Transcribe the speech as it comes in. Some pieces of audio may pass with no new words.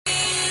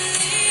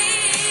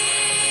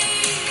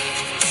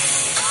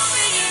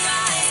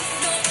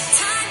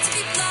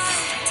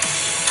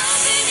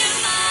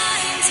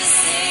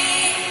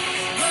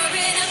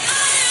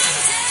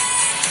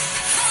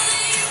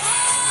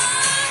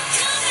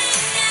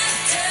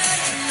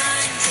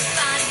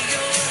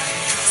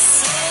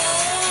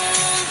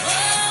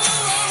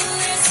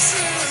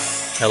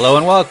Hello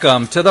and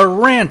welcome to the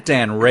Rant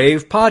and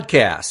Rave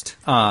podcast.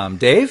 I'm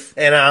Dave.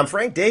 And I'm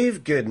Frank.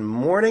 Dave, good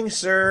morning,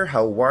 sir.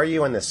 How are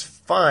you on this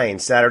fine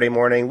Saturday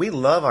morning? We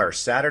love our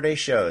Saturday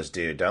shows,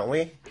 dude, don't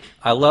we?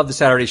 I love the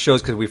Saturday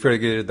shows because we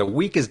figure the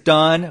week is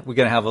done. We're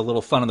going to have a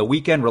little fun on the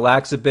weekend,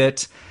 relax a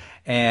bit,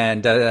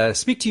 and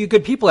speak to you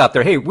good people out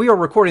there. Hey, we are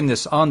recording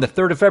this on the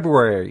 3rd of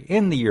February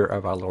in the year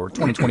of our Lord,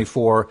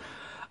 2024.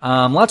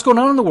 Lots going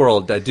on in the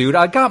world, dude.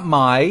 I got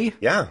my...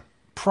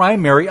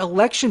 primary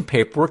election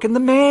paperwork in the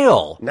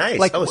mail. Nice.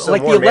 Like so the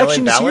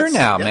election is here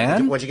now,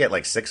 man. What'd you get,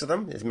 like 6 of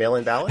them? Is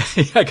mail-in ballots?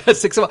 Yeah, I got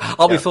 6 of them.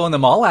 I'll be filling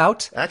them all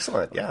out.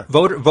 Excellent, yeah.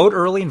 Vote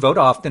early and vote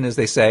often, as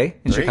they say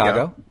in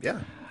Chicago. Yeah.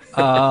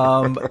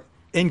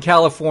 In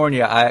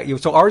California,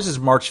 so ours is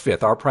March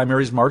 5th. Our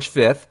primary is March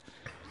 5th,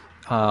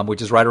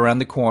 which is right around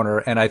the corner.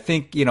 And I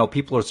think,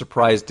 people are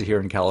surprised to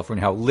hear in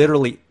California how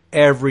literally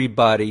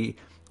everybody...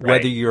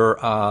 Whether you're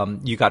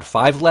you got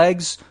 5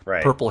 legs,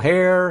 purple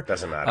hair,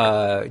 doesn't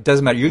matter.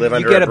 Doesn't matter. You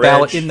get a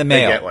ballot in the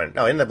mail. They get one.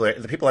 No,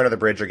 the people under the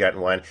bridge are getting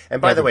one.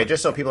 And by the way,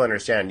 just so people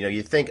understand,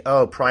 you think,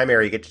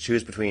 primary, you get to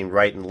choose between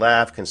right and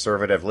left,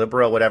 conservative,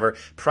 liberal, whatever.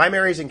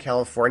 Primaries in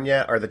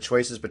California are the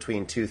choices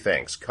between 2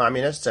 things: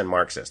 communists and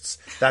Marxists.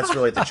 That's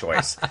really the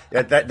choice.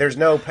 There's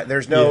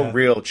no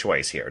real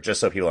choice here.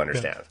 Just so people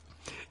understand.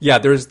 Yeah,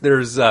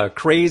 there's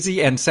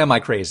crazy and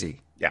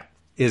semi-crazy.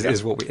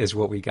 Is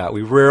what we got.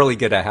 We rarely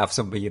get to have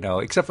somebody,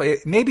 except for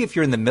maybe if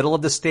you're in the middle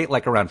of the state,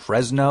 like around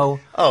Fresno.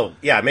 Oh,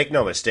 yeah, make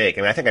no mistake.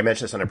 I think I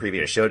mentioned this on a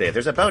previous show, Dave.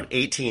 There's about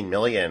 18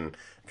 million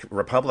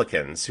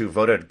Republicans who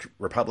voted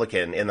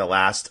Republican in the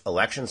last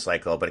election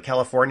cycle, but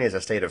California is a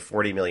state of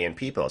 40 million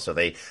people, so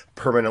they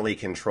permanently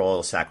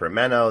control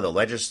Sacramento, the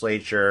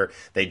legislature.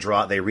 They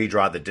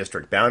redraw the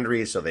district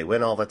boundaries, so they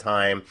win all the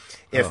time.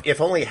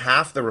 If only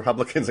half the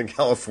Republicans in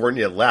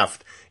California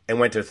left and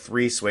went to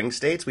 3 swing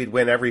states, we'd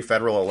win every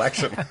federal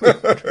election.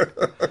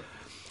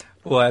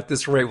 Well, at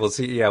this rate, we'll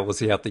see. Yeah, we'll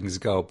see how things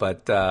go.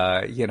 But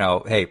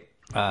hey.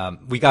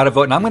 We got to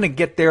vote, and I'm going to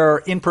get there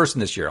in person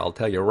this year. I'll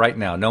tell you right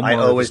now. No more. I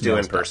always do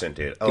in person,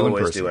 dude.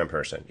 Always do in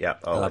person. Yeah,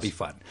 that'll be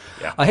fun.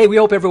 Yeah. Hey, we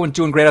hope everyone's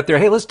doing great out there.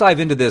 Hey, let's dive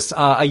into this.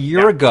 A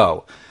year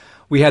ago,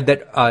 we had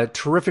that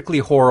terrifically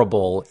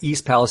horrible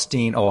East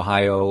Palestine,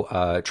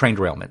 Ohio train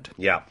derailment.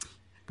 Yeah.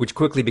 Which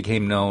quickly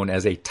became known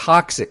as a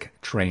toxic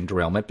train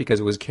derailment because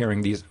it was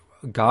carrying these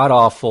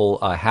god-awful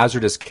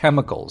hazardous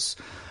chemicals.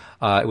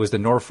 It was the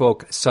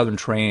Norfolk Southern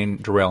train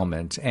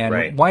derailment.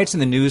 And why it's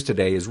in the news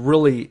today is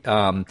really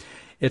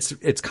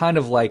it's kind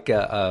of like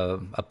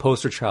a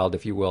poster child,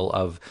 if you will,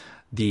 of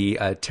the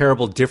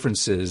terrible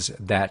differences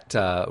that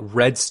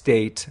red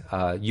state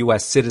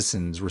U.S.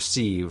 citizens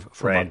receive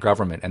from our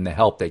government and the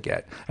help they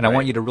get. And I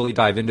want you to really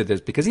dive into this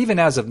because even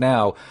as of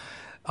now,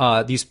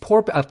 these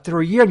poor after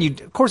a year,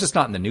 and of course, it's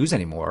not in the news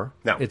anymore.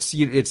 No,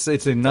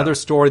 it's another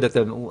story that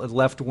the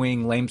left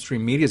wing lamestream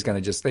media is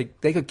going to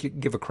they could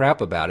give a crap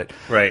about it.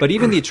 Right. But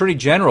even the Attorney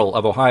General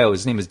of Ohio,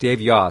 his name is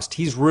Dave Yost.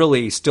 He's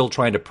really still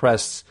trying to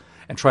press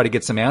and try to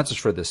get some answers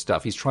for this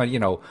stuff. He's trying,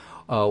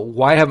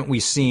 why haven't we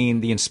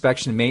seen the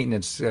inspection and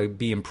maintenance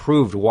be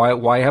improved?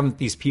 Why haven't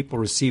these people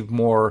received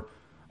more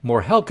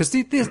help? Because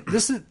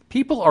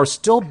people are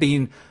still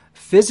being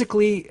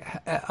physically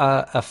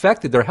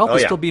affected. Their health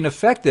is still being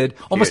affected.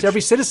 Almost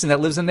every citizen that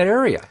lives in that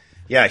area.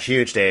 Yeah,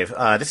 huge, Dave.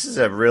 This is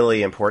a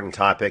really important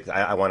topic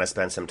I want to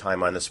spend some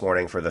time on this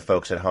morning for the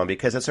folks at home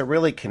because it's a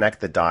really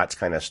connect the dots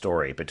kind of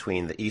story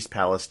between the East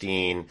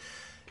Palestine,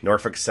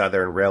 Norfolk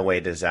Southern railway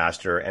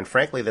disaster, and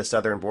frankly, the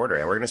southern border.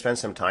 And we're going to spend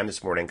some time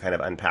this morning kind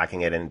of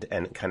unpacking it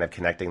and kind of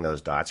connecting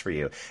those dots for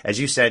you. As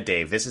you said,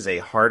 Dave, this is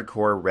a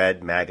hardcore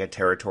red MAGA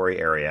territory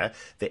area.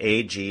 The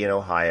AG in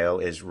Ohio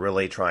is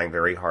really trying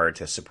very hard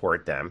to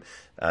support them.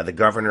 The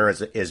governor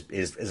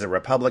is a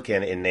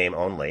Republican in name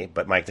only,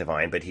 but Mike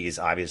DeWine, but he's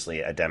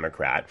obviously a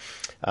Democrat.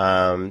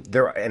 And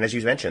as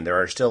you mentioned, there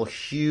are still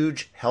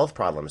huge health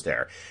problems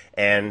there.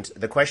 And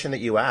the question that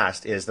you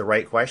asked is the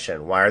right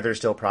question. Why are there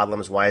still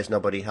problems? Why has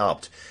nobody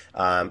helped?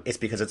 It's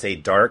because it's a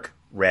dark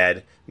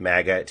red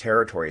MAGA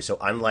territory. So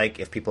unlike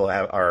if people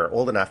are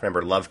old enough,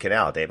 remember Love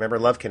Canal. Dave, remember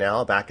Love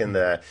Canal back in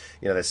the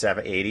the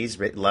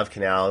 80s? Love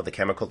Canal, the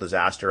chemical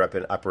disaster up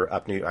in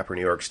upper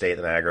New York State,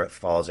 the Niagara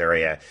Falls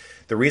area.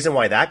 The reason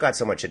why that got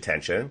so much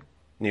attention,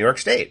 New York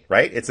State,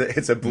 right? It's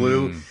a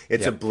blue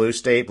a blue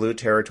state, blue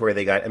territory.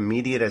 They got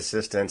immediate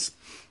assistance.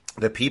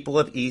 The people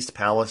of East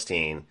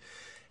Palestine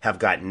have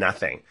got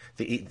nothing.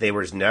 There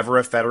was never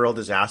a federal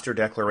disaster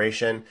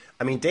declaration.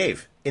 I mean,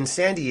 Dave, in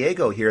San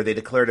Diego here, they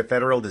declared a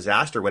federal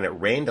disaster when it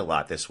rained a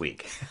lot this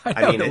week.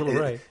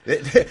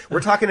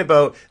 We're talking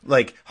about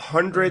like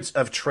hundreds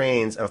of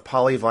trains of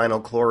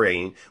polyvinyl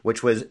chlorine,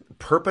 which was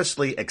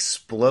purposely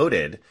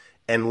exploded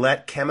and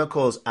let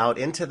chemicals out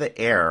into the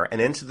air and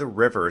into the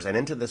rivers and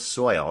into the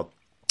soil.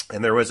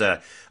 And there was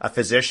a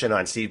physician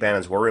on Steve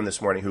Bannon's War Room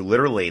this morning who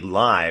literally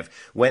live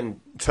went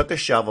and took a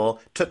shovel,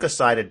 took a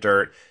side of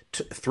dirt,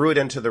 threw it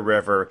into the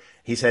river.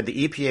 He said,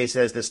 the EPA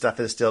says this stuff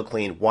is still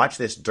clean. Watch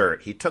this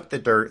dirt. He took the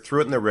dirt,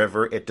 threw it in the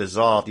river. It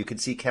dissolved. You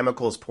could see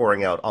chemicals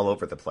pouring out all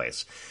over the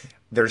place.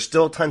 There's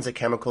still tons of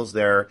chemicals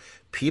there.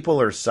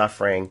 People are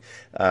suffering.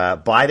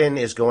 Biden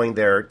is going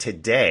there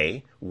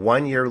today,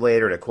 1 year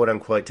later, to quote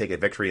unquote take a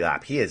victory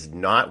lap. He is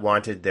not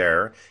wanted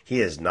there.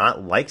 He is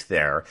not liked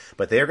there.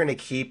 But they're going to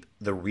keep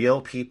the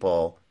real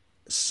people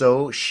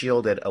so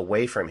shielded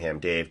away from him,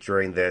 Dave,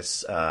 during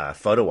this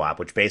photo op,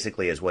 which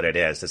basically is what it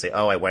is, to say,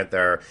 oh, I went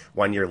there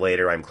 1 year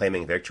later, I'm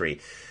claiming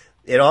victory.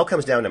 It all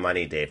comes down to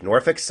money, Dave.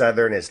 Norfolk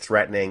Southern is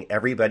threatening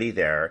everybody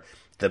there.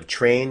 The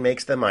train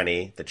makes the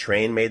money. The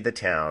train made the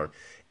town.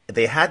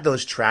 They had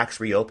those tracks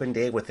reopened,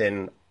 Dave,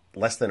 within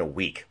less than a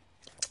week.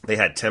 They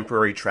had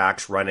temporary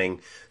tracks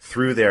running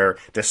through there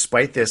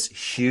despite this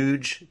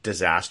huge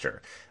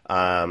disaster.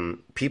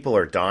 People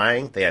are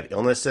dying. They have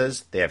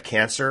illnesses. They have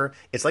cancer.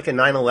 It's like a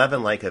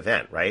 9/11-like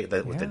event, right?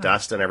 With the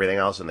dust and everything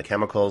else and the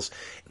chemicals.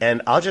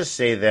 And I'll just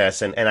say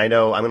this, and I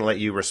know I'm going to let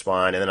you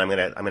respond, and then I'm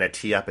going to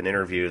tee up an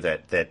interview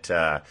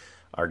that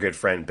our good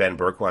friend Ben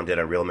Berkwam did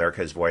on Real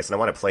America's Voice, and I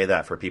want to play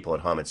that for people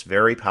at home. It's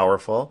very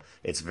powerful.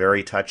 It's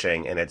very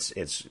touching, and it's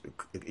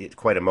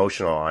quite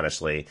emotional,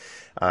 honestly.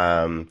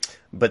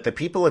 But the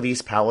people of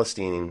East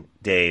Palestine,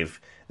 Dave,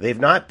 they've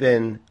not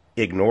been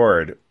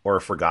ignored or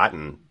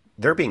forgotten.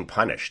 They're being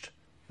punished,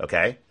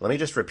 okay? Let me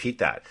just repeat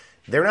that.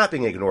 They're not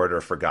being ignored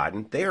or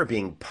forgotten. They are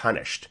being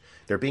punished.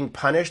 They're being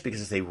punished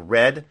because it's a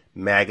red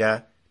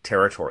MAGA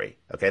territory,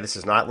 okay? This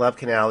is not Love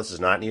Canal. This is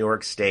not New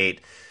York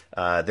State.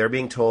 They're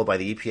being told by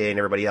the EPA and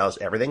everybody else,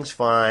 everything's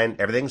fine,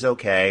 everything's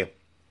okay.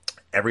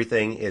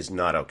 Everything is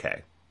not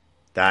okay.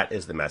 That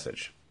is the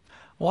message.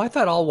 Well, I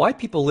thought all white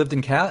people lived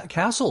in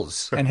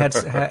castles and had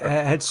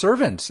had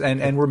servants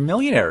and were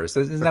millionaires.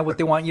 Isn't that what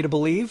they want you to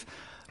believe?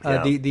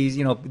 Yeah.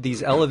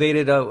 These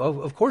elevated.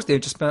 Of course, they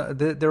just.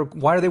 They're.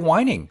 Why are they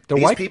whining? They're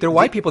white. They're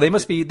white people. They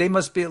must be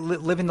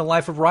living the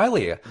life of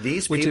Riley.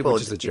 These people,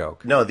 which is a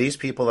joke. No, these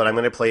people that I'm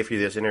going to play for you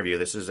this interview.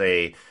 This is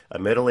a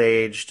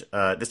middle-aged.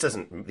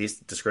 These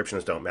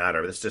descriptions don't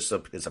matter. It's just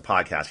it's a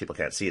podcast. People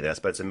can't see this,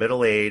 but it's a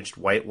middle-aged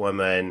white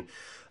woman.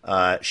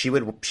 She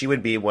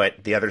would be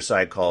what the other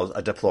side calls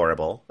a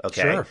deplorable.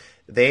 Okay. Sure.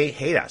 They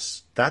hate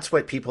us. That's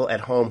what people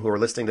at home who are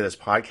listening to this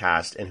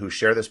podcast and who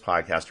share this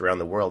podcast around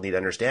the world need to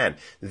understand.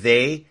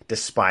 They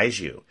despise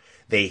you.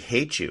 They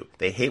hate you.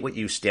 They hate what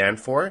you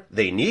stand for.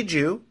 They need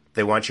you.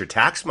 They want your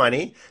tax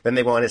money. Then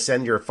they want to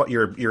send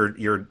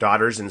your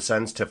daughters and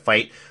sons to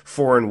fight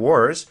foreign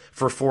wars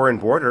for foreign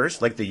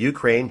borders like the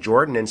Ukraine,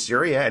 Jordan, and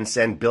Syria, and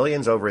send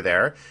billions over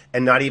there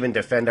and not even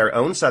defend our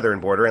own southern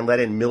border and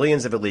let in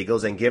millions of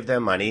illegals and give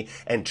them money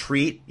and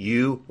treat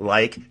you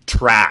like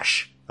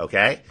trash.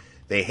 Okay?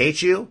 They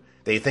hate you.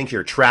 They think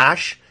you're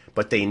trash,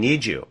 but they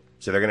need you.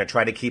 So they're going to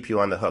try to keep you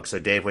on the hook. So,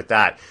 Dave, with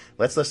that,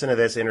 let's listen to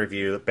this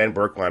interview Ben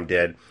Berkwam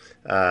did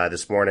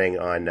this morning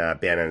on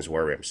Bannon's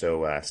War Room.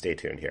 So stay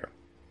tuned here.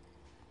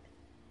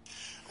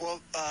 Well,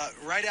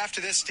 right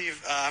after this,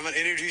 Steve, I'm going to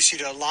introduce you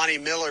to Lonnie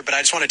Miller, but I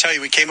just want to tell you,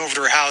 we came over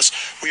to her house.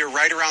 We are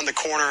right around the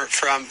corner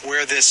from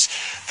where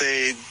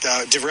the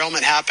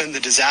derailment happened, the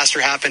disaster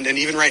happened, and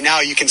even right now,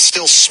 you can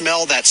still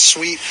smell that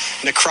sweet,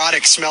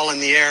 necrotic smell in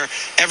the air.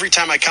 Every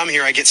time I come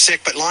here, I get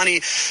sick. But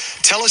Lonnie,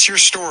 tell us your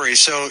story.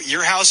 So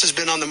your house has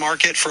been on the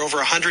market for over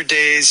 100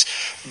 days,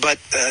 but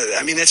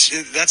I mean,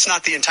 that's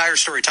not the entire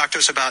story. Talk to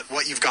us about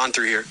what you've gone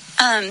through here.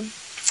 Yeah.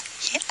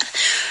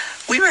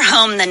 We were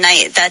home the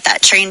night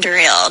that train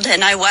derailed,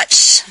 and I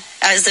watched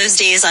as those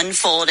days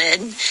unfolded.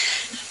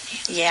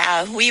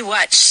 Yeah, we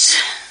watched,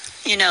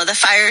 the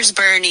fires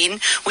burning.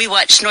 We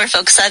watched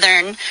Norfolk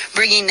Southern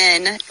bringing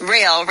in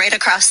rail right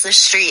across the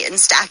street and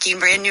stacking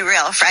brand new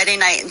rail Friday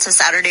night into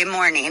Saturday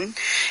morning,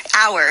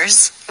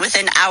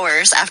 within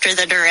hours after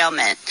the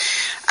derailment.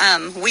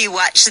 We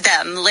watched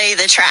them lay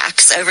the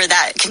tracks over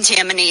that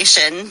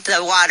contamination, the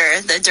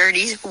water, the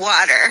dirty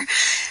water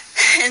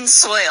and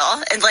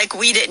soil, and like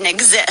we didn't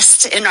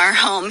exist in our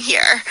home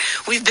here.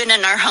 We've been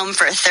in our home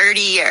for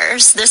 30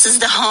 years. This is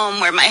the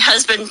home where my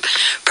husband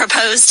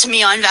proposed to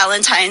me on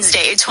Valentine's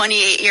Day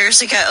 28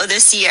 years ago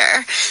this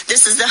year.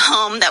 This is the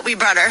home that we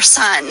brought our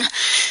son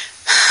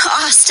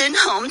Austin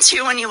home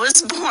to when he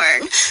was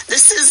born.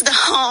 This is the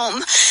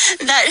home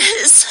that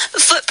his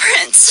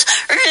footprints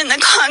are in the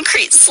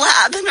concrete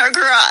slab in our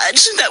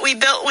garage that we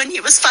built when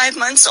he was 5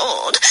 months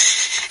old.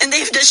 And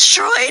they've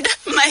destroyed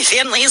my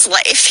family's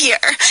life here.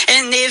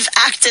 And they've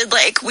acted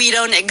like we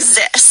don't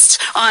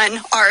exist on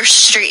our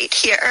street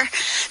here.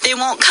 They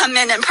won't come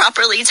in and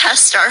properly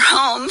test our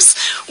homes.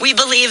 We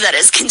believe that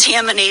it's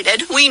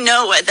contaminated. We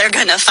know what they're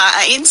going to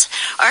find.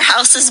 Our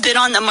house has been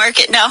on the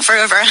market now for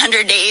over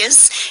 100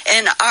 days.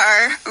 And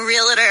our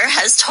realtor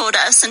has told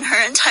us in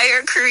her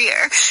entire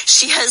career,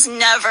 she has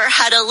never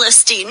had a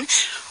listing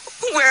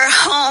where a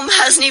home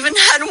hasn't even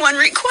had one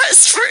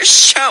request for a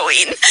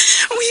showing.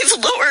 We've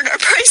lowered our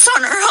price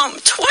on our home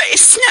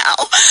twice now.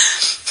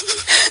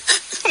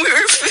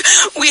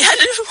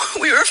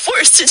 We were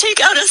forced us to take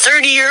out a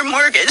 30-year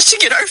mortgage to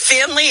get our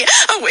family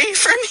away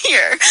from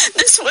here.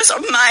 This was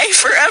my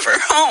forever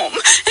home,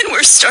 and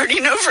we're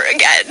starting over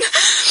again.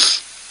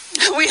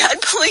 We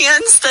had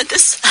plans that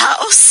this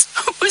house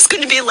was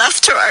going to be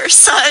left to our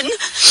son,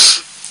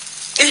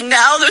 and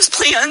now those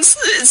plans,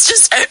 it's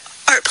just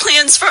our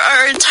plans for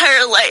our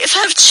entire life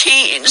have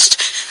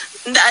changed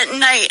that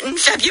night in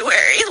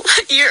February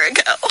a year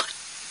ago.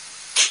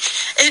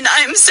 And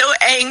I'm so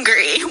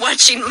angry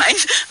watching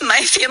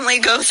my family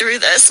go through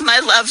this, my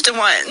loved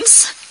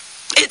ones.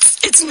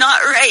 It's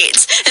not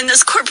right. And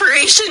this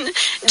corporation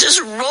just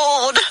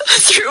rolled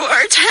through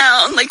our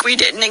town like we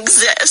didn't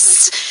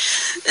exist.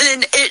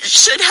 And it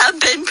should have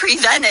been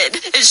prevented.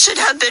 It should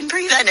have been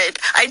prevented.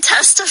 I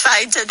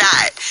testified to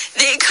that.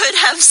 They could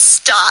have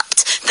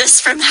stopped this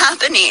from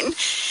happening.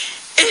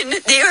 And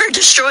they are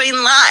destroying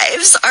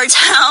lives. Our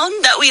town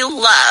that we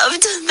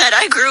loved, that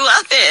I grew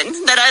up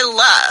in, that I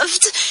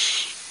loved,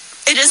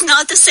 it is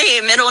not the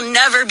same. It'll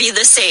never be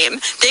the same.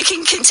 They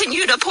can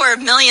continue to pour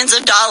millions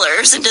of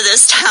dollars into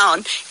this town.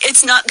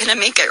 It's not going to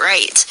make it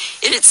right.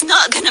 It's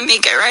not going to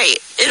make it right.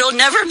 It'll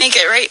never make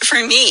it right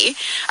for me.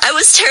 I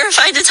was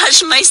terrified to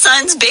touch my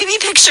son's baby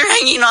picture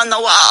hanging on the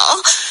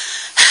wall,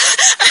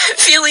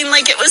 feeling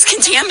like it was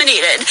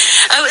contaminated.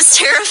 I was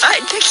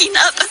terrified picking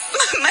up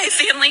my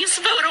family's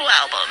photo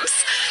albums.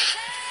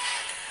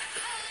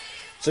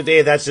 So,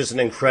 Dave, that's just an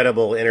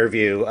incredible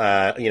interview.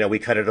 We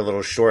cut it a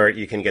little short.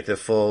 You can get the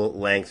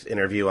full-length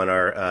interview on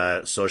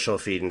our social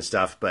feed and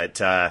stuff. But,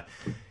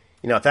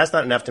 if that's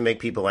not enough to make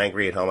people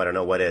angry at home, I don't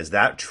know what is.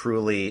 That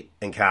truly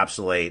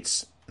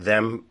encapsulates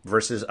them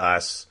versus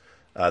us,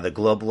 the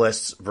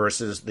globalists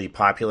versus the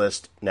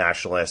populist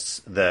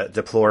nationalists, the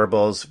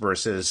deplorables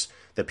versus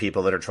the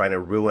people that are trying to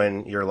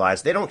ruin your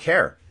lives. They don't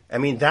care. I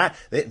mean, that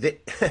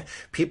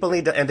people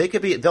need to, and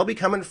they'll be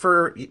coming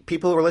for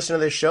people who are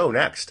listening to this show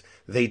next.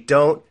 They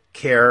don't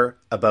care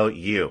about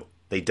you.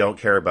 They don't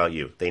care about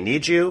you. They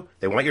need you.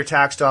 They want your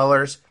tax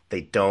dollars.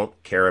 They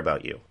don't care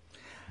about you.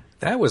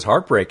 That was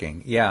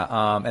heartbreaking. Yeah.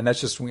 And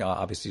that's just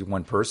obviously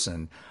one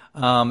person.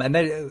 And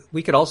then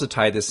we could also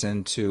tie this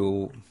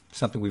into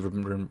something we've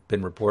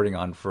been reporting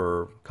on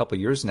for a couple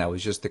of years now,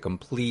 is just the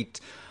complete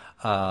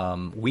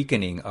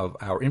weakening of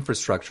our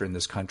infrastructure in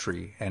this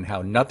country, and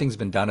how nothing's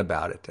been done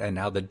about it, and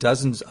how the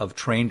dozens of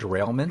train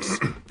derailments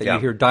that you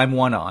hear dime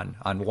one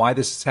on why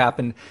this has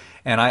happened.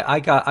 And I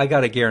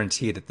got to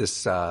guarantee that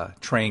this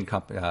train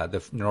company,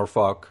 the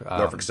Norfolk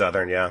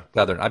Southern,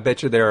 Southern, I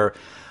bet you they're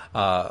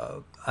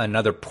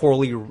another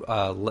poorly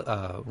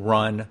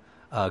run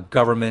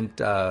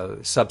government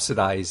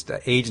subsidized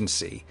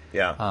agency.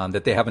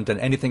 That they haven't done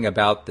anything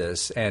about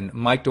this. And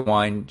Mike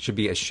DeWine should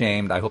be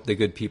ashamed. I hope the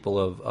good people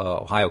of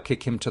Ohio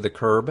kick him to the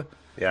curb.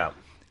 Yeah.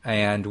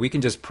 And we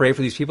can just pray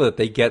for these people that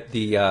they get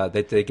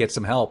that they get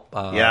some help.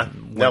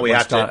 No, we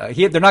have to.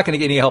 They're not going to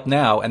get any help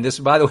now. And this,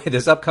 by the way,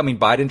 this upcoming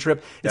Biden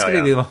trip, it's going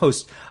to be the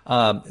most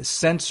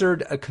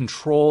censored,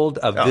 controlled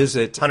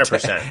visit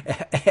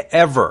 100%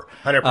 ever.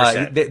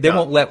 100%.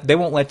 They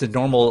won't let the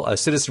normal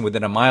citizen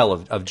within a mile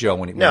of Joe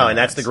when he and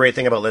that's the great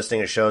thing about listening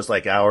to shows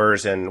like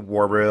ours and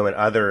War Room and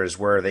others,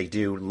 where they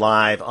do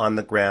live, on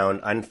the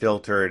ground,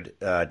 unfiltered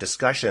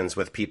discussions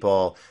with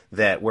people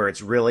where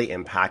it's really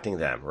impacting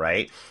them,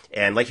 right?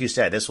 And like you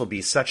said, this will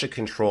be such a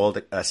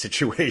controlled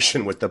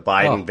situation with the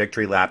Biden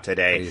victory lap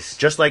today. Please.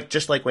 Just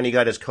like when he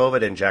got his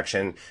COVID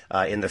injection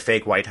in the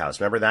fake White House.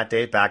 Remember that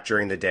day, back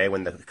during the day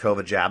when the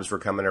COVID jabs were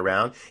coming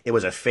around? It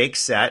was a fake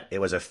set. It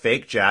was a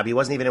fake jab. He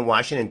wasn't even in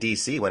Washington,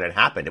 D.C. when it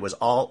happened. It was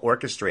all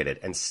orchestrated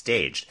and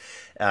staged.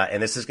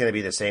 And this is going to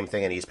be the same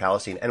thing in East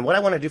Palestine. And what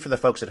I want to do for the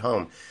folks at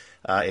home,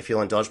 if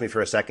you'll indulge me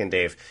for a second,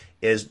 Dave,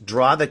 is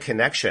draw the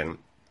connection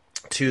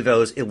to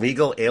those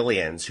illegal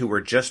aliens who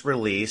were just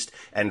released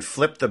and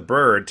flipped the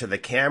bird to the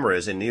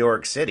cameras in New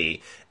York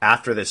City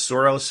after the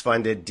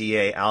Soros-funded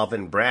DA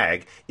Alvin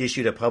Bragg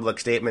issued a public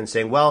statement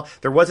saying, well,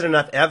 there wasn't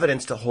enough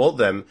evidence to hold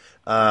them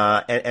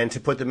and to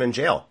put them in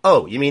jail.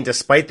 Oh, you mean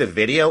despite the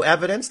video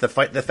evidence, the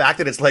fact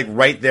that it's like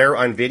right there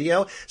on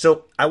video?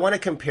 So I want to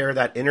compare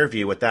that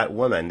interview with that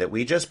woman that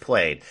we just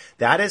played.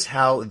 That is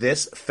how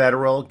this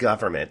federal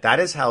government,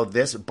 that is how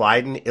this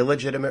Biden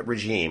illegitimate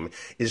regime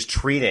is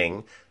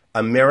treating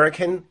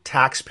American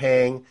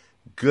tax-paying,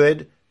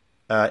 good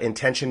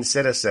intentioned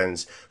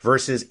citizens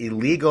versus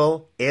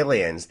illegal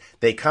aliens.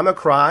 They come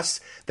across,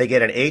 they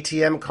get an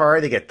ATM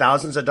card, they get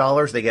thousands of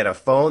dollars, they get a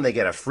phone, they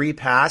get a free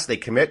pass, they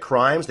commit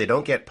crimes, they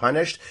don't get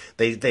punished.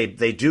 They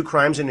do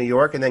crimes in New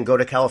York and then go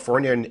to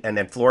California and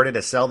then Florida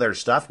to sell their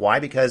stuff.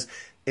 Why? Because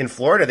in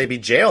Florida, they'd be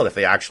jailed if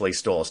they actually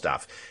stole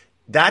stuff.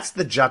 That's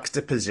the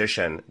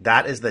juxtaposition.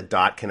 That is the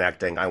dot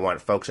connecting I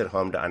want folks at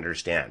home to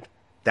understand.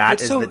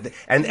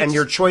 And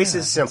your choice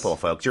is simple,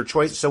 folks. Your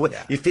choice. So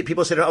if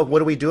people say, "Oh, what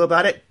do we do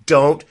about it?"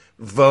 Don't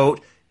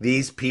vote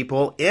these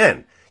people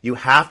in. You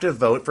have to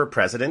vote for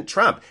President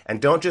Trump,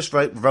 and don't just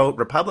vote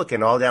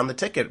Republican all down the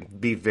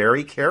ticket. Be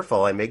very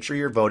careful and make sure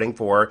you're voting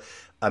for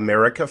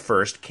America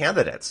First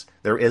candidates.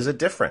 There is a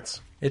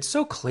difference. It's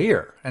so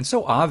clear and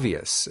so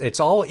obvious. It's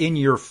all in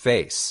your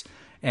face.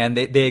 And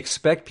they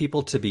expect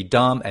people to be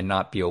dumb and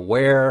not be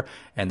aware,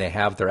 and they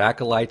have their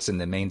acolytes in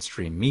the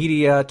mainstream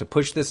media to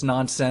push this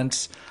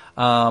nonsense.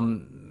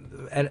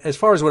 And as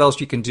far as what else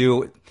you can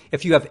do,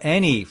 if you have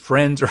any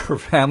friends or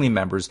family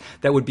members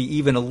that would be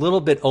even a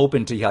little bit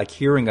open to like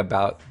hearing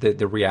about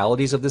the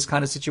realities of this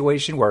kind of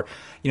situation, where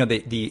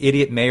the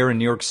idiot mayor in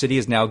New York City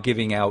is now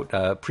giving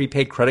out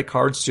prepaid credit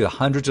cards to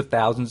hundreds of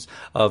thousands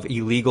of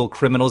illegal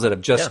criminals that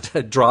have just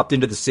dropped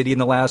into the city in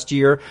the last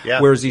year,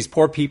 whereas these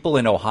poor people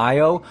in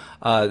Ohio,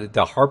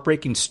 the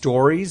heartbreaking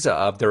stories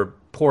of their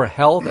poor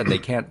health, and they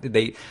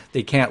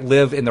can't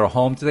live in their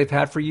homes that they've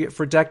had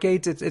for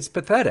decades. It's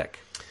pathetic.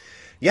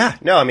 Yeah,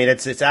 no, I mean,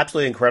 it's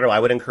absolutely incredible. I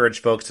would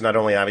encourage folks to not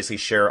only obviously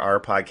share our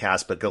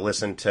podcast, but go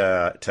listen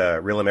to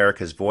Real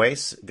America's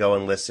Voice. Go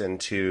and listen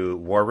to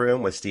War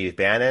Room with Steve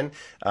Bannon.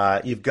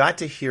 You've got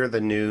to hear the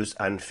news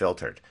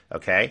unfiltered.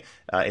 Okay,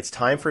 it's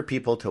time for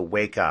people to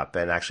wake up.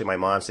 And actually, my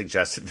mom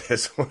suggested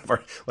this. One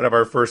of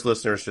our first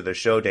listeners to the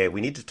show, Dave. We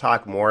need to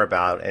talk more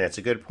about, and it's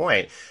a good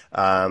point.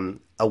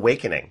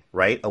 Awakening,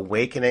 right?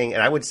 Awakening.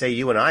 And I would say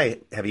you and I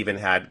have even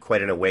had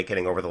quite an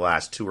awakening over the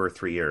last 2 or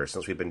 3 years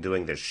since we've been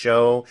doing this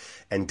show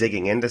and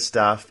digging into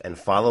stuff and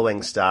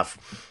following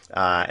stuff.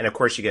 And of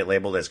course, you get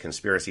labeled as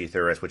conspiracy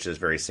theorist, which is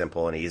very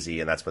simple and easy,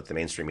 and that's what the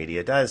mainstream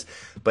media does.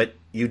 But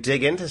you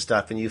dig into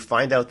stuff and you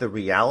find out the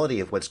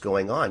reality of what's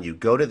going on. You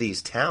go to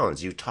these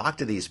towns, you talk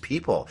to these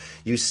people,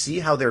 you see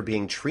how they're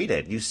being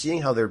treated, you see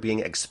how they're being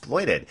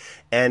exploited,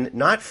 and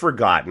not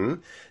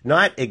forgotten,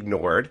 not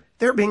ignored,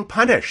 they're being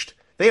punished.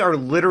 They are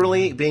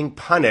literally being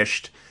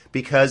punished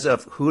because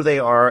of who they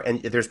are,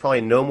 and there's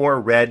probably no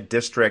more red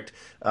district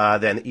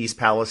than East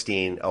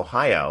Palestine,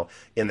 Ohio,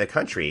 in the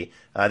country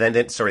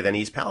than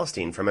East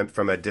Palestine from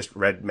a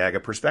red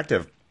MAGA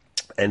perspective.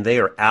 And they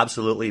are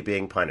absolutely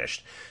being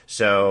punished.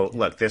 So,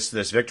 look, this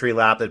victory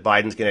lap that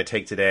Biden's going to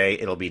take today,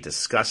 it'll be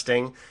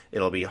disgusting.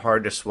 It'll be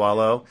hard to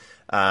swallow.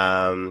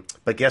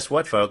 But guess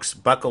what, folks?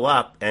 Buckle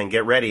up and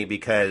get ready,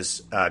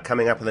 because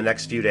coming up in the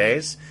next few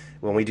days,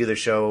 when we do the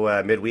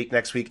show midweek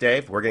next week,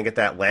 Dave, we're going to get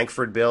that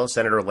Lankford bill,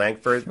 Senator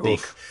Lankford,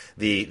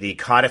 the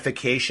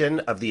codification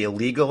of the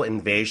illegal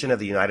invasion of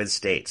the United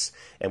States.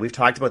 And we've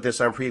talked about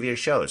this on previous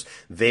shows.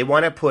 They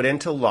want to put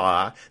into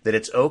law that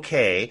it's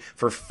okay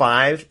for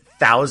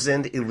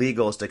 5,000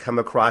 illegals to come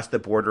across the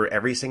border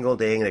every single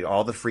day and get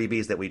all the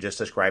freebies that we just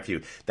described to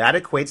you. That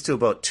equates to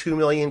about 2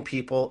 million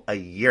people a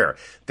year.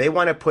 They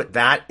want to put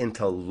that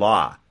into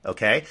law.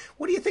 Okay,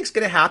 what do you think is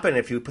going to happen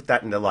if you put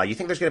that into law? You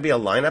think there's going to be a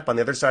lineup on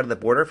the other side of the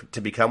border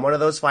to become one of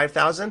those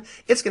 5,000?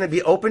 It's going to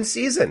be open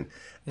season.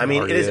 I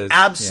mean, it is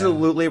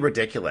absolutely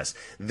ridiculous.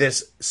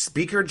 This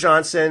Speaker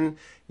Johnson,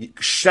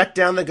 shut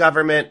down the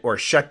government or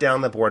shut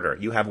down the border.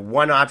 You have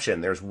one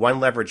option. There's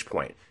one leverage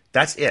point.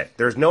 That's it.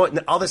 There's no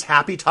all this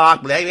happy talk.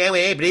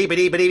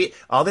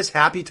 All this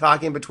happy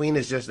talk in between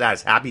is just that.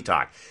 It's happy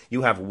talk.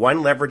 You have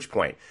one leverage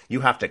point. You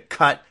have to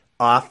cut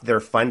off their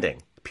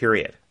funding.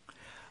 Period.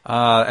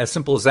 As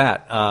simple as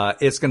that.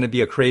 It's going to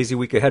be a crazy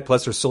week ahead.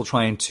 Plus, they're still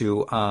trying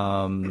to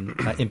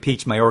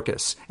impeach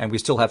Mayorkas, and we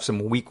still have some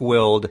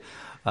weak-willed,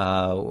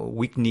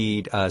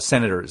 weak-kneed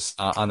senators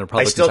on the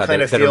Republican side. I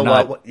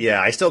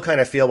still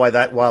kind of feel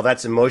while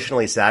that's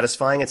emotionally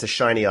satisfying, it's a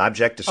shiny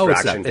object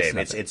distraction, Dave.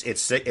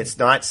 It's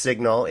not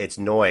signal, it's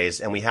noise,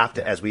 and we have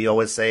to, as we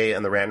always say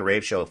on the Rant and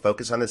Rave show,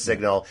 focus on the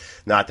signal,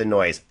 not the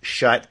noise.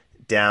 Shut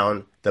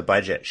down the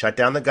budget. Shut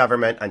down the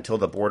government until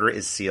the border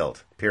is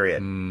sealed.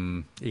 Period.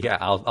 Yeah,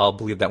 I'll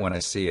believe that when I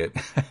see it.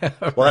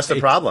 Right. Well, that's the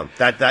problem.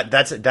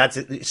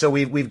 That's so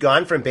we've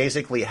gone from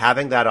basically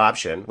having that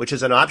option, which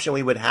is an option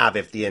we would have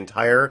if the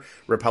entire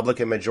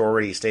Republican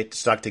majority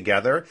stuck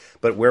together.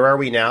 But where are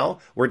we now?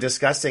 We're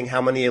discussing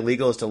how many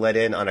illegals to let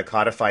in on a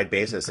codified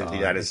basis into the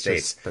United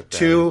States.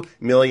 2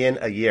 million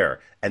a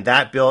year. And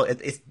that bill,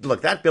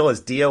 that bill is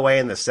DOA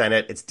in the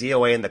Senate, it's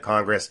DOA in the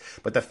Congress,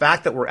 but the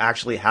fact that we're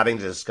actually having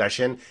the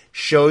discussion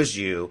shows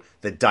you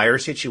the dire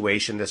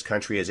situation this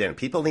country is in.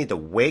 People need to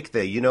wake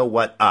the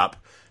you-know-what up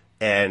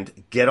and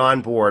get on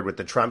board with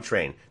the Trump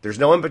train. There's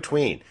no in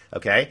between,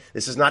 okay?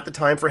 This is not the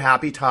time for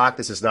happy talk.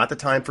 This is not the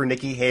time for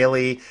Nikki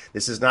Haley.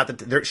 This is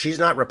not she's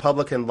not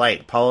Republican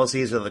light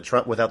policies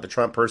without the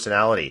Trump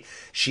personality.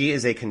 She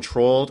is a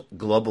controlled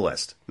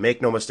globalist.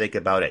 Make no mistake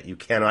about it. You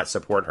cannot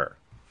support her.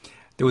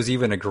 There was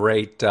even a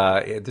great,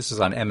 this is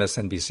on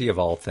MSNBC of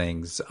all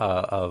things,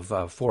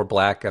 of 4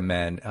 black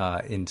men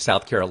in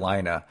South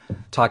Carolina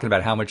talking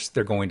about how much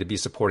they're going to be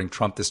supporting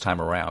Trump this time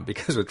around,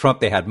 because with Trump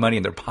they had money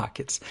in their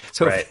pockets.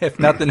 So right. if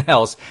nothing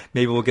else,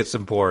 maybe we'll get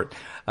support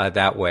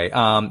that way.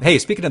 Hey,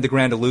 speaking of the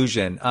Grand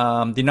Illusion,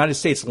 the United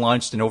States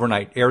launched an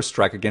overnight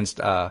airstrike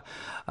against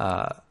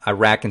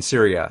Iraq and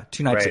Syria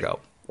 2 nights ago.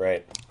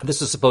 Right.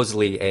 This is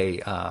supposedly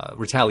a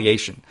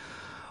retaliation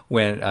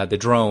when the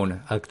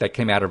drone that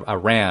came out of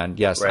Iran,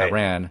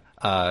 Iran,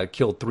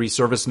 killed 3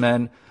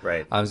 servicemen.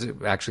 Right.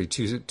 Actually,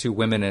 two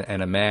women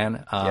and a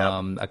man.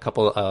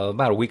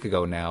 About a week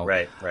ago now.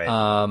 Right.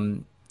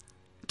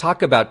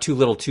 talk about too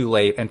little, too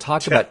late, and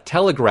talk about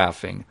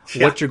telegraphing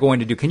what you're going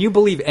to do. Can you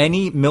believe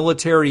any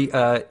military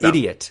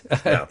idiot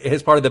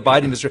as part of the Biden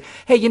administration?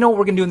 Hey, you know what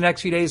we're going to do in the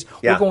next few days?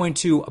 We're going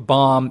to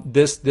bomb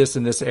this,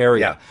 and this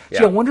area.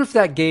 So I wonder if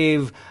that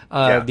gave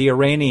the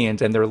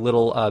Iranians and their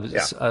little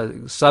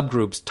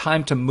subgroups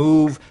time to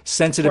move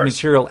sensitive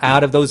material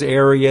out of those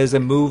areas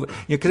and move,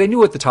 because they knew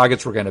what the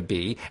targets were going to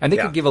be, and they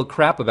could give a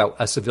crap about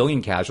a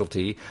civilian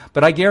casualty.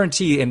 But I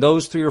guarantee in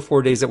those 3 or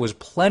 4 days, there was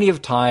plenty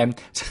of time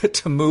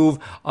to move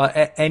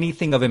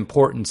anything of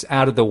importance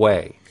out of the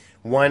way.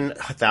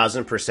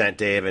 1,000%,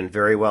 Dave, and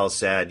very well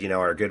said. You know,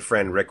 our good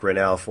friend Rick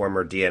Rennell,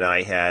 former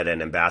DNI head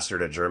and ambassador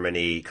to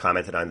Germany,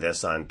 commented on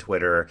this on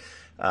Twitter.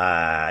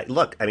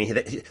 Look, I mean,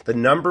 the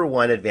number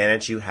one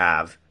advantage you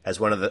have as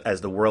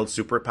the world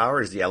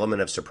superpower is the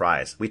element of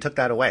surprise. We took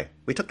that away.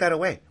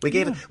 We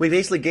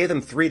basically gave them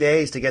 3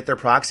 days to get their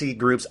proxy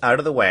groups out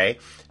of the way.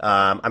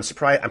 I'm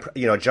surprised.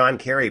 John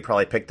Kerry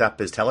probably picked up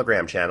his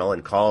Telegram channel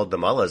and called the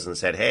mullahs and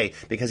said, "Hey,"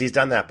 because he's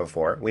done that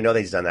before. We know that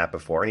he's done that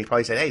before, and he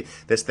probably said, "Hey,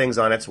 this thing's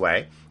on its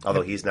way."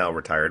 Although he's now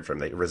resigned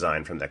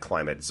from the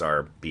climate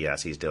czar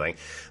BS he's doing.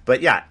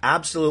 But yeah,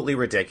 absolutely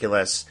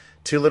ridiculous.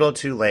 Too little,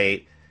 too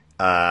late.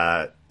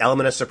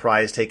 Element of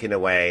surprise taken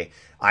away.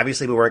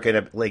 Obviously, we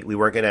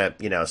weren't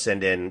gonna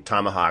send in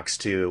tomahawks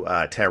to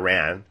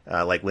Tehran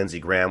like Lindsey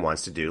Graham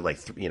wants to do,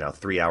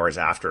 3 hours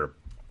after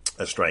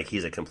a strike.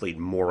 He's a complete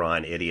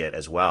moron, idiot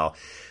as well.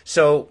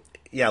 So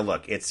yeah,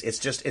 look,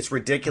 it's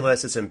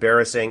ridiculous. It's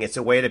embarrassing. It's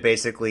a way to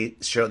basically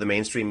show the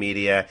mainstream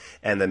media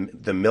and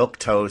the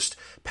milquetoast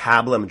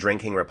pablum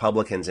drinking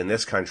Republicans in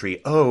this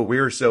country, oh,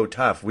 we're so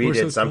tough. We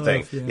did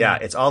something. Tough, yeah,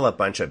 it's all a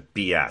bunch of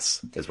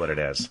BS, is what it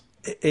is.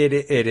 It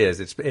is.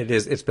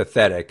 It's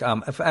pathetic.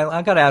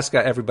 I got to ask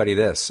everybody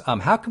this: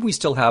 how can we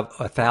still have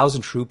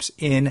 1,000 troops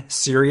in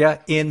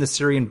Syria, in the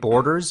Syrian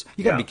borders?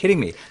 You got to be kidding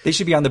me! They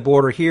should be on the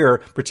border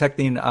here,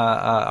 protecting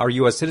our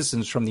U.S.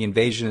 citizens from the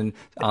invasion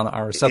on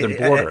our southern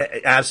border.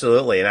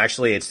 Absolutely, and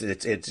actually,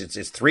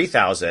 it's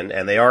 3,000,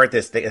 and they are at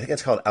this. I think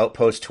it's called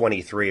Outpost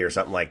 23 or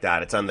something like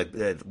that. It's on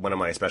one of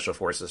my special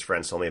forces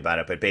friends told me about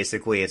it, but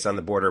basically, it's on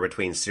the border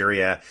between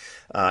Syria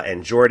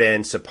and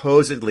Jordan.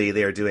 Supposedly,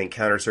 they are doing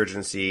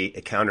counterinsurgency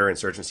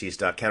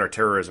stuff,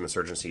 counterterrorism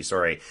insurgency,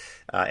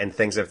 and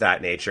things of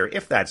that nature.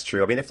 If that's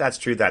true, I mean, if that's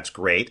true, that's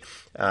great.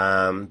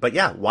 But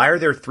yeah, why are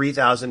there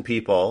 3,000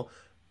 people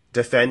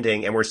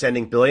defending, and we're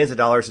sending billions of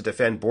dollars to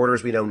defend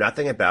borders we know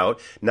nothing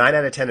about? 9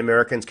 out of 10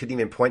 Americans couldn't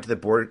even point to the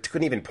border,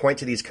 couldn't even point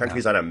to these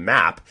countries on a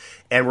map,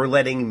 and we're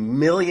letting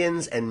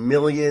millions and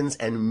millions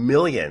and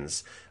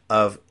millions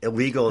of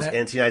illegals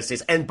into the United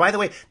States. And by the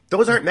way,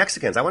 those aren't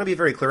Mexicans. I want to be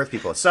very clear with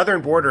people.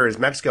 Southern border is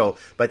Mexico,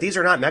 but these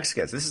are not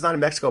Mexicans. This is not a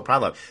Mexico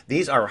problem.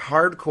 These are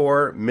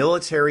hardcore,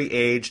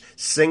 military-aged,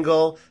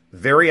 single,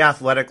 very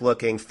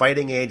athletic-looking,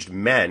 fighting-aged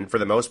men, for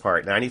the most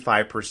part,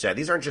 95%.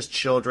 These aren't just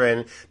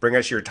children, bring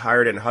us your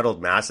tired and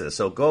huddled masses.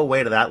 So go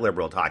away to that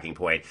liberal talking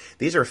point.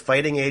 These are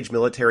fighting-age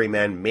military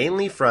men,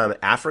 mainly from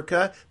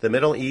Africa, the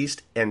Middle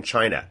East, and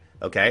China.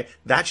 Okay?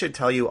 That should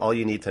tell you all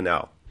you need to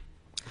know.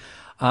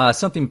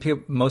 Something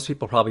most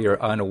people probably are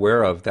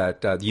unaware of,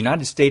 that the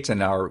United States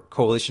and our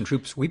coalition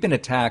troops, we've been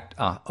attacked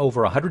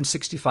over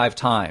 165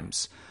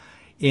 times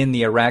in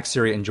the Iraq,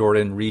 Syria, and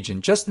Jordan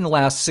region just in the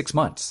last 6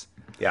 months.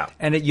 Yeah.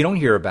 And you don't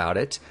hear about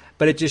it,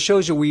 but it just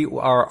shows you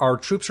our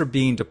troops are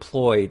being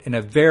deployed in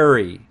a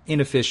very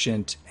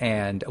inefficient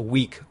and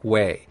weak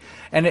way.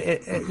 And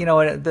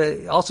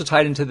also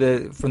tied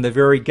into from the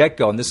very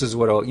get-go, and this is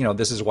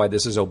why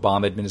this is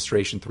Obama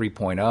administration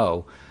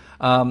 3.0.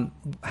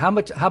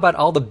 How about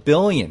all the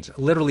billions,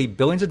 literally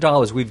billions of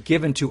dollars we've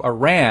given to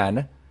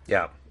Iran?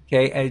 Yeah.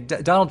 Okay, and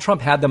Donald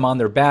Trump had them on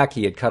their back.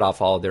 He had cut off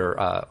all their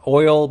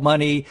oil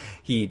money.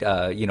 He'd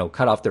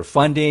cut off their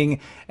funding,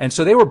 and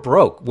so they were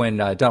broke when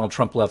Donald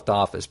Trump left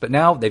office. But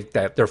now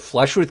they're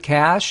flush with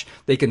cash.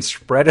 They can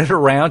spread it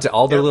around to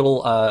all their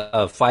little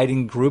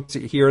fighting groups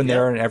here and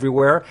there and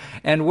everywhere.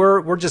 And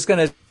we're just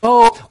going to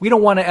we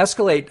don't want to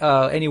escalate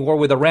any war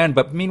with Iran,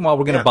 but meanwhile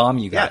we're going to bomb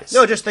you guys. Yeah.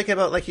 No, just think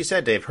about, like you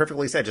said, Dave,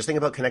 perfectly said. Just think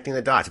about connecting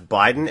the dots.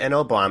 Biden and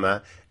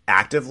Obama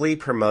actively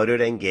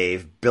promoted and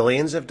gave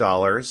billions of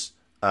dollars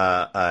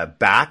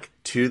back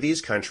to these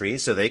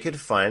countries so they could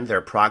fund their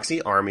proxy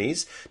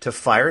armies to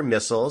fire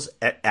missiles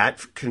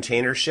at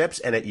container ships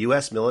and at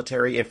U.S.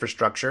 military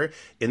infrastructure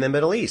in the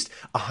Middle East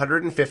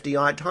 150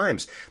 odd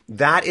times.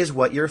 That is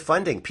what you're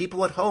funding.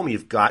 People at home,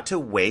 you've got to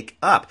wake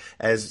up.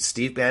 As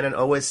Steve Bannon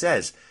always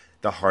says,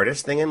 the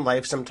hardest thing in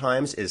life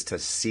sometimes is to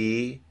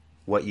see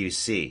what you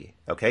see.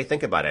 Okay,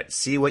 think about it.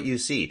 See what you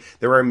see.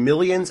 There are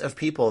millions of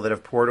people that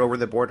have poured over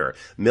the border.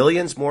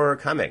 Millions more are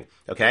coming.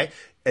 Okay?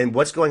 And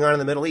what's going on in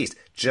the Middle East?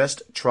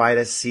 Just try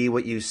to see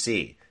what you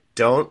see.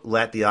 Don't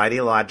let the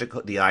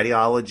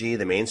ideology,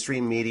 the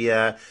mainstream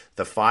media,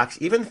 the Fox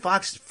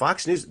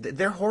News,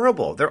 they're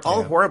horrible. They're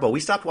all horrible. We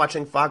stopped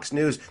watching Fox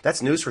News.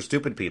 That's news for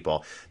stupid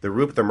people. The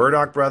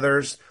Murdoch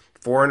brothers,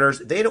 foreigners,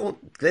 they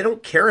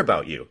don't care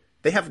about you.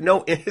 They have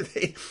no.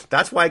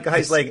 That's why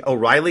guys like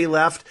O'Reilly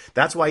left.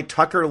 That's why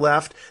Tucker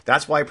left.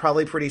 That's why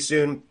probably pretty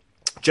soon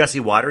Jesse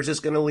Waters is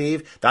going to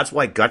leave. That's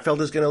why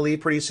Gutfeld is going to leave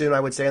pretty soon, I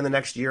would say, in the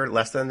next year,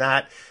 less than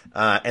that.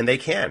 And they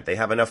can. They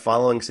have enough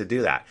followings to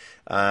do that.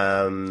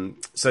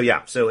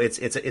 So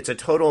it's a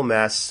total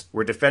mess.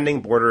 We're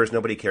defending borders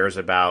nobody cares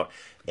about.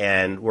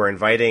 And we're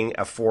inviting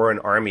a foreign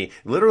army,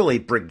 literally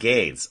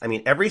brigades. I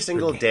mean, every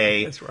single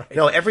day. That's right.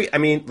 No, I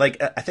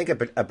think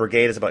a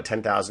brigade is about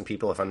 10,000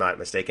 people, if I'm not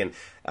mistaken.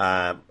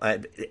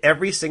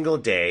 Every single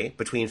day,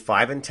 between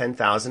 5,000 and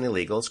 10,000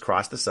 illegals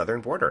cross the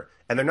southern border.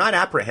 And they're not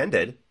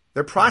apprehended.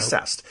 They're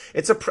processed.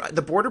 Nope.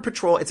 The Border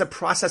Patrol, it's a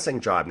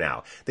processing job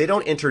now. They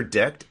don't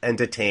interdict and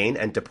detain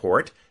and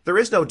deport. There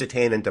is no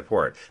detain and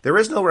deport. There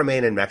is no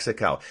remain in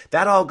Mexico.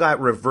 That all got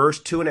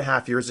reversed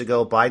 2.5 years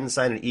ago. Biden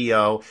signed an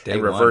EO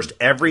and reversed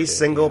every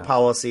single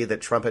policy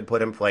that Trump had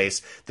put in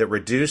place that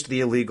reduced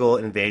the illegal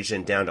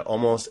invasion down to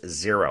almost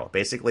zero,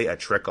 basically a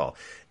trickle.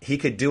 He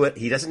could do it.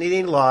 He doesn't need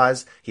any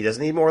laws. He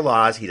doesn't need more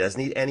laws. He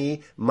doesn't need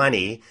any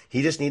money.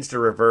 He just needs to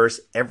reverse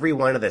every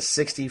one of the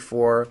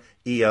 64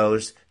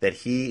 EOs that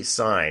he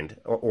signed,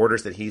 or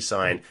orders that he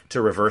signed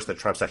to reverse the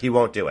Trump stuff. He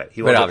won't do it.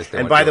 He won't do it.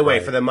 And by the way,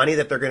 for the money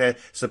that they're going to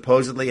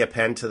supposedly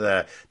append to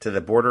the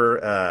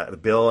border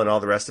bill and all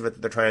the rest of it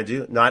that they're trying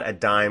to do, not a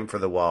dime for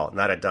the wall,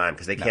 not a dime,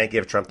 because they can't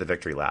give Trump the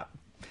victory lap.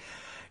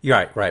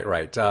 You're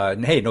right.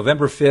 Hey,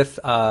 November 5th,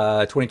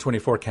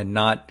 2024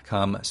 cannot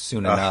come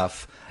soon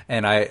enough.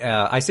 And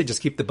I say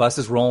just keep the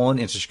buses rolling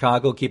into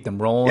Chicago, keep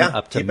them rolling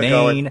up to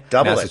Maine,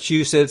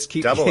 Massachusetts.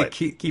 Keep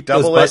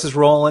those buses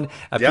rolling.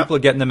 People are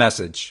getting the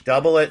message.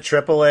 Double it,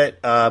 triple it,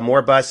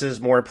 more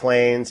buses, more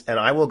planes. And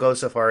I will go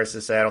so far as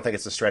to say, I don't think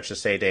it's a stretch to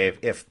say, Dave,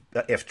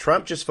 if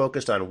Trump just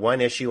focused on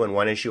one issue and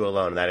one issue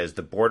alone, that is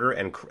the border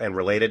and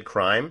related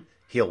crime,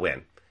 he'll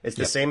win. It's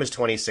the same as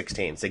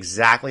 2016. It's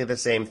exactly the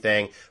same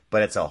thing,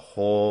 but it's a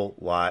whole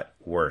lot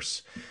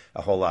worse.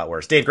 A whole lot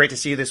worse. Dave, great to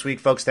see you this week,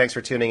 folks. Thanks for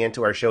tuning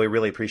into our show. We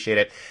really appreciate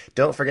it.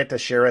 Don't forget to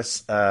share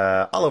us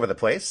all over the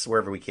place,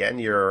 wherever we can.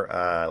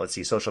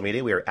 Social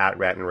media. We are at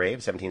Rant and Rave,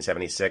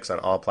 1776 on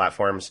all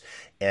platforms,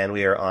 and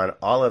we are on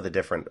all of the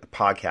different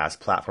podcast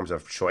platforms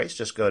of choice.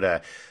 Just go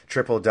to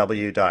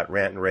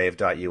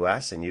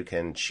www.rantandrave.us, and you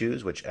can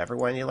choose whichever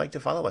one you like to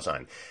follow us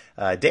on.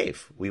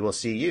 Dave, we will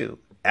see you,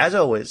 as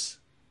always,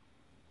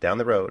 down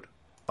the road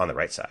on the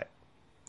right side.